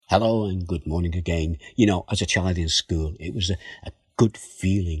Hello and good morning again. As a child in school, it was a good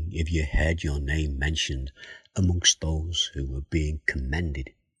feeling if you heard your name mentioned amongst those who were being commended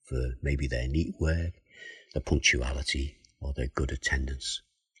for maybe their neat work, their punctuality, or their good attendance.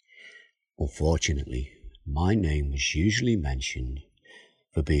 Unfortunately, my name was usually mentioned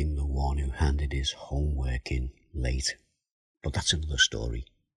for being the one who handed his homework in late. But that's another story.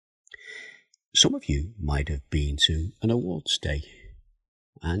 Some of you might have been to an awards day,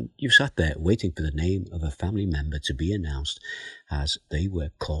 and you sat there waiting for the name of a family member to be announced as they were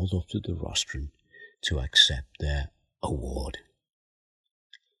called up to the rostrum to accept their award.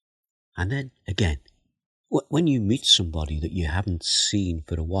 And then again, when you meet somebody that you haven't seen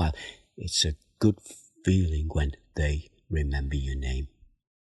for a while, it's a good feeling when they remember your name.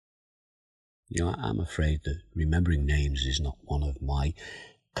 I'm afraid that remembering names is not one of my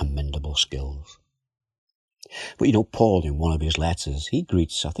commendable skills. But Paul, in one of his letters, he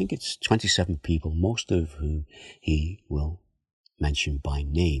greets, I think it's 27 people, most of whom he will mention by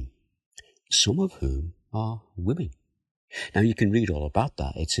name, some of whom are women. Now, you can read all about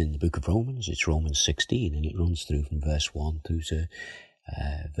that. It's in the book of Romans. It's Romans 16, and it runs through from verse 1 through to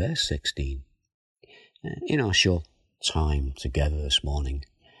verse 16. In our short time together this morning,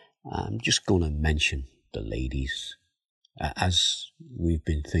 I'm just going to mention the ladies as we've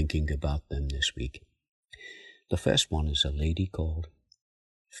been thinking about them this week. The first one is a lady called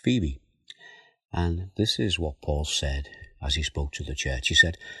Phoebe. And this is what Paul said as he spoke to the church. He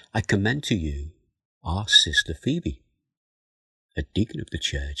said, "I commend to you our sister Phoebe, a deacon of the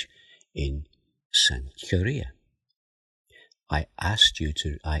church in Cenchrea. I ask you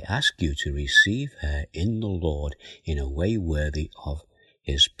to receive her in the Lord in a way worthy of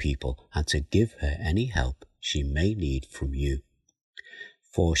his people, and to give her any help she may need from you.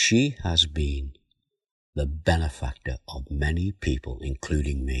 For she has been the benefactor of many people,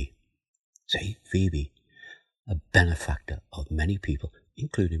 including me." Say, Phoebe, a benefactor of many people,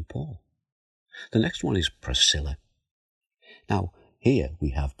 including Paul. The next one is Priscilla. Now, here we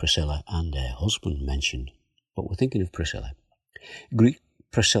have Priscilla and her husband mentioned, but we're thinking of Priscilla. Greet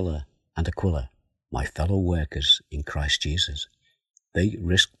Priscilla and Aquila, my fellow workers in Christ Jesus. They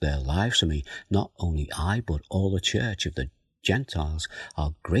risked their lives for me. Not only I, but all the church of the Gentiles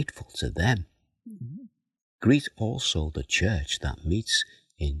are grateful to them. Greet also the church that meets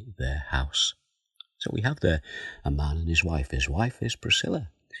in their house. So we have there a man and his wife. His wife is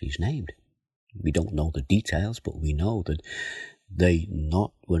Priscilla. She's named. We don't know the details, but we know that they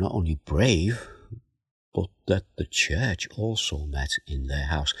were not only brave, but that the church also met in their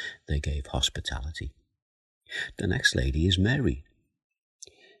house. They gave hospitality. The next lady is Mary.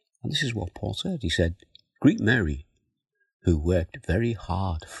 And this is what Paul said. He said, "Greet Mary, who worked very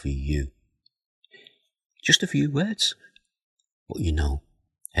hard for you." Just a few words, but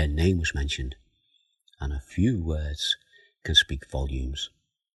her name was mentioned, and a few words can speak volumes.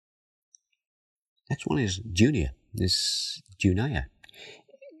 Next one is Junia.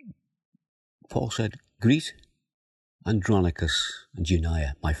 Paul said, "Greet Andronicus and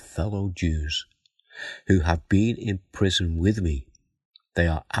Junia, my fellow Jews, who have been in prison with me. They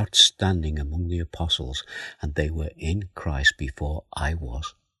are outstanding among the apostles, and they were in Christ before I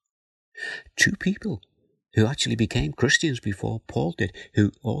was." Two people who actually became Christians before Paul did,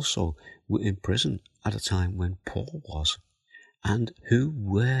 who also were in prison at a time when Paul was, and who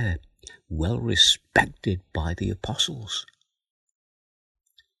were well respected by the apostles.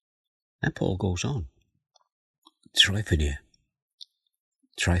 Then Paul goes on. Tryphaena,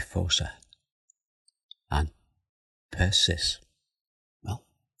 Tryphosa, and Persis. Well,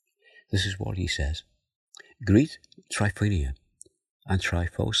 this is what he says. Greet Tryphaena and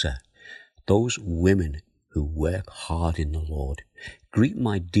Tryphosa, those women who work hard in the Lord. Greet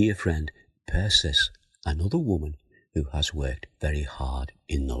my dear friend Persis, another woman who has worked very hard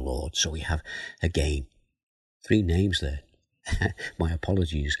in the Lord. So we have, again, 3 names there. My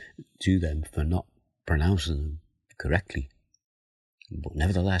apologies to them for not pronouncing them correctly. But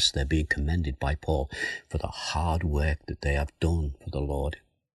nevertheless, they're being commended by Paul for the hard work that they have done for the Lord.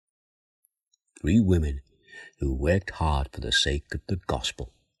 3 women who worked hard for the sake of the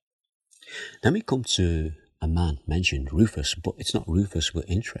gospel. Then we come to a man mentioned, Rufus, but it's not Rufus we're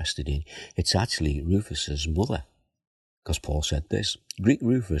interested in. It's actually Rufus's mother, because Paul said this, "Greet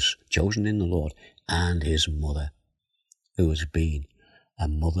Rufus, chosen in the Lord, and his mother, who has been a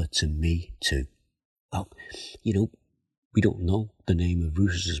mother to me too." Well, we don't know the name of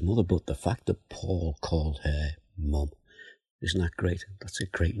Rufus's mother, but the fact that Paul called her Mum, isn't that great? That's a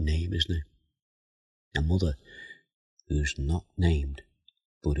great name, isn't it? A mother who's not named,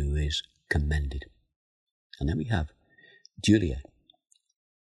 but who is commended. And then we have Julia.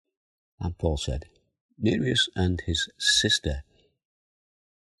 And Paul said, Nereus and his sister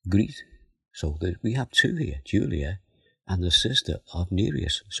greet. So we have two here, Julia and the sister of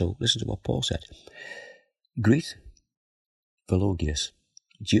Nereus. So listen to what Paul said. Greet Philologus,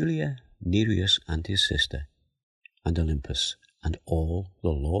 Julia, Nereus and his sister, and Olympus, and all the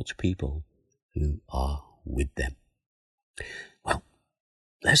Lord's people who are with them. Well,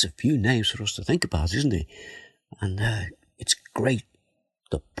 there's a few names for us to think about, isn't it? And it's great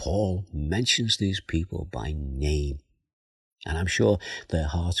that Paul mentions these people by name. And I'm sure their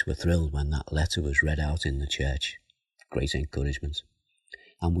hearts were thrilled when that letter was read out in the church. Great encouragement.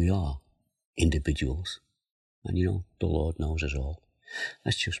 And we are individuals. And the Lord knows us all.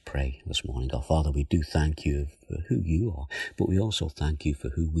 Let's just pray this morning. Our Father, we do thank you for who you are, but we also thank you for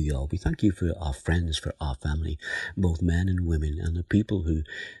who we are. We thank you for our friends, for our family, both men and women, and the people who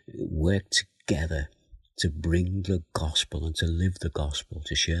work together to bring the gospel and to live the gospel,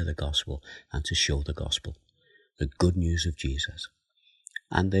 to share the gospel and to show the gospel, the good news of Jesus.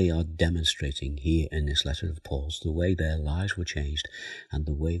 And they are demonstrating here in this letter of Paul's the way their lives were changed and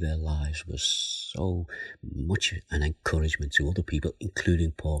the way their lives was so much an encouragement to other people,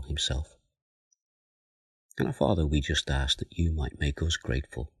 including Paul himself. And our Father, we just ask that you might make us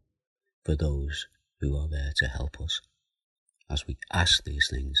grateful for those who are there to help us as we ask these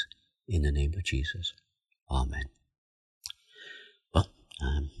things in the name of Jesus. Amen. Well,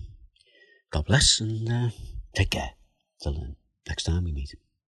 God bless and take care till next time we meet.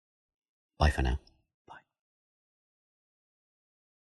 Bye for now.